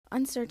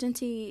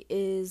Uncertainty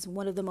is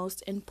one of the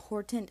most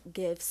important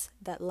gifts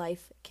that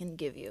life can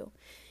give you.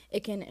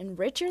 It can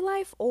enrich your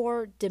life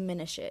or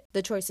diminish it.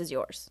 The choice is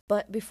yours.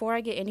 But before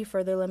I get any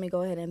further, let me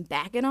go ahead and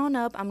back it on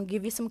up. I'm going to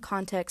give you some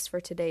context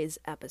for today's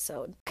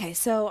episode. Okay,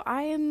 so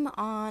I am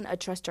on a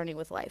trust journey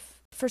with life.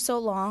 For so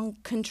long,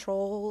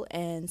 control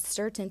and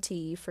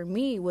certainty for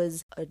me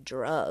was a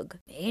drug.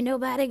 Ain't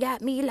nobody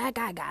got me like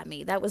I got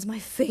me. That was my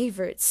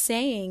favorite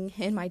saying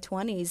in my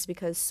 20s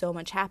because so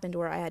much happened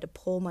where I had to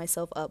pull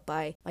myself up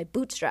by my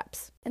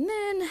bootstraps. And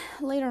then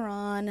later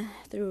on,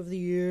 through the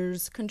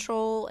years,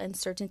 control and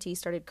certainty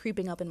started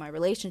creeping up in my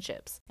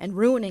relationships and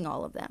ruining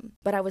all of them.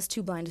 But I was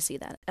too blind to see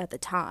that at the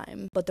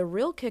time. But the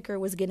real kicker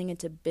was getting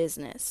into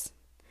business.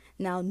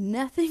 Now,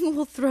 nothing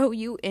will throw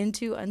you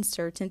into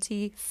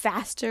uncertainty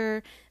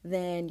faster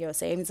than your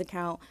savings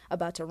account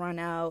about to run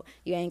out.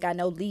 You ain't got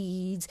no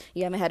leads.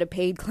 You haven't had a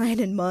paid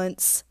client in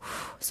months.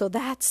 So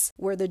that's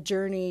where the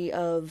journey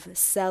of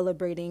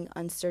celebrating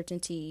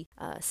uncertainty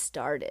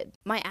started.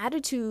 My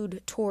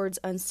attitude towards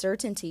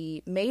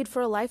uncertainty made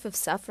for a life of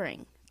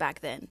suffering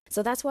back then.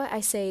 So that's why I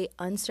say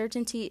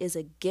uncertainty is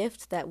a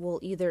gift that will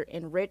either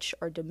enrich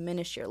or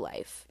diminish your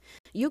life.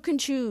 You can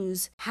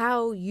choose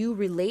how you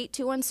relate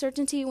to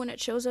uncertainty when it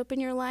shows up in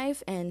your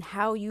life, and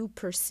how you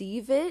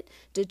perceive it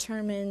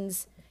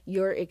determines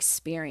your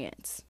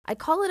experience. I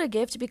call it a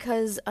gift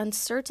because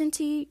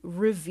uncertainty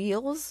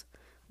reveals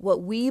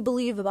what we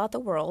believe about the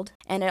world,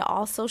 and it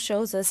also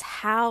shows us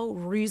how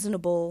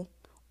reasonable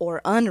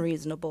or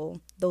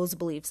unreasonable those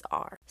beliefs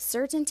are.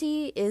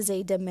 Certainty is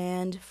a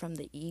demand from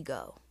the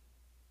ego.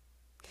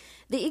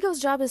 The ego's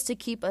job is to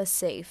keep us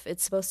safe.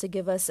 It's supposed to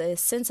give us a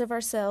sense of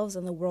ourselves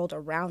and the world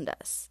around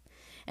us.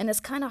 And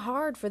it's kind of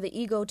hard for the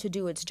ego to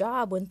do its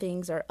job when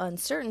things are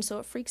uncertain, so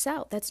it freaks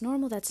out. That's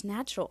normal, that's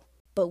natural.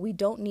 But we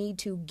don't need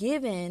to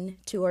give in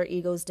to our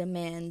ego's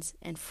demands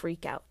and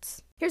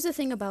freakouts. Here's the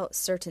thing about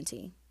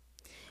certainty.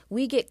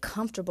 We get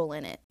comfortable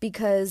in it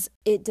because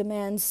it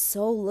demands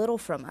so little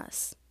from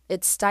us.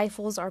 It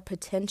stifles our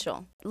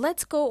potential.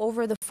 Let's go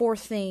over the 4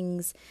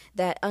 things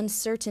that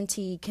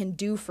uncertainty can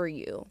do for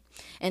you.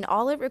 And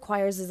all it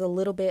requires is a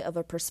little bit of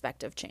a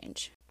perspective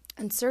change.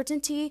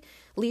 Uncertainty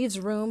leaves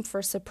room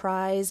for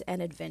surprise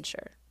and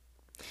adventure.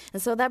 And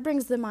so that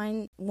brings to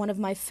mind one of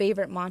my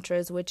favorite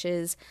mantras, which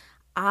is,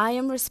 I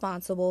am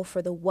responsible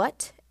for the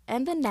what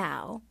and the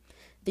now.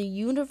 The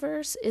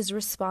universe is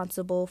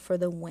responsible for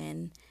the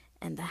when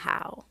and the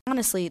how.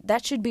 Honestly,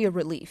 that should be a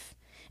relief.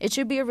 It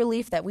should be a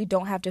relief that we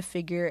don't have to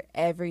figure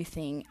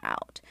everything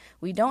out.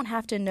 We don't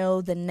have to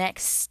know the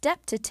next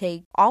step to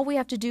take. All we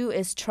have to do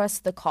is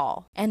trust the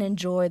call and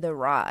enjoy the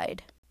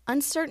ride.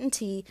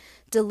 Uncertainty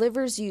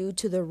delivers you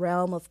to the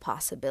realm of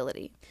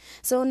possibility.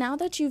 So now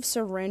that you've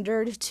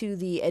surrendered to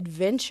the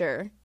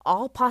adventure,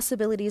 all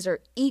possibilities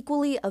are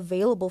equally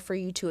available for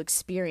you to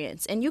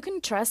experience. And you can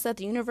trust that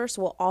the universe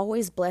will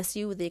always bless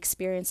you with the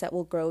experience that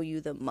will grow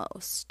you the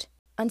most.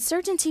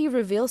 Uncertainty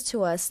reveals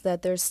to us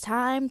that there's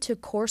time to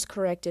course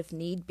correct if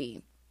need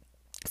be.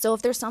 So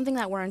if there's something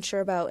that we're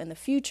unsure about in the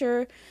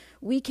future,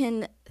 we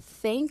can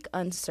thank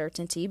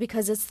uncertainty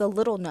because it's the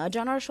little nudge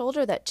on our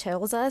shoulder that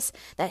tells us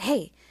that,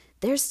 hey,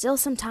 there's still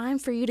some time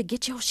for you to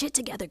get your shit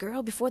together,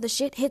 girl, before the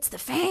shit hits the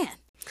fan.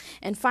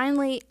 And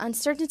finally,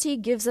 uncertainty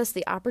gives us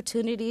the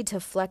opportunity to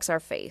flex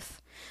our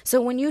faith.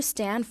 So when you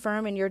stand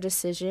firm in your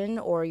decision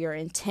or your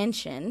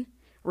intention,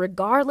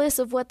 regardless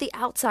of what the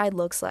outside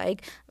looks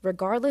like,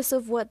 regardless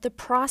of what the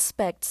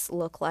prospects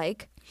look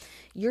like,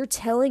 you're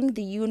telling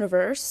the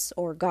universe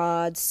or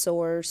God,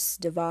 source,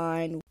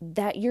 divine,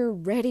 that you're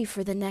ready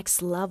for the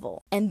next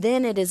level. And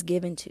then it is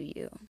given to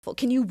you.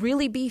 Can you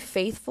really be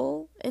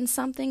faithful in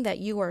something that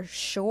you are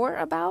sure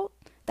about?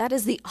 That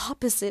is the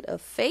opposite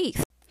of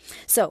faith.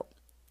 So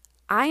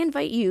I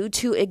invite you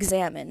to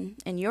examine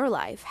in your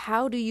life,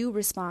 how do you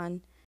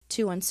respond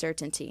to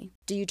uncertainty?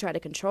 Do you try to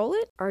control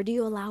it, or do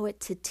you allow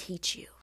it to teach you?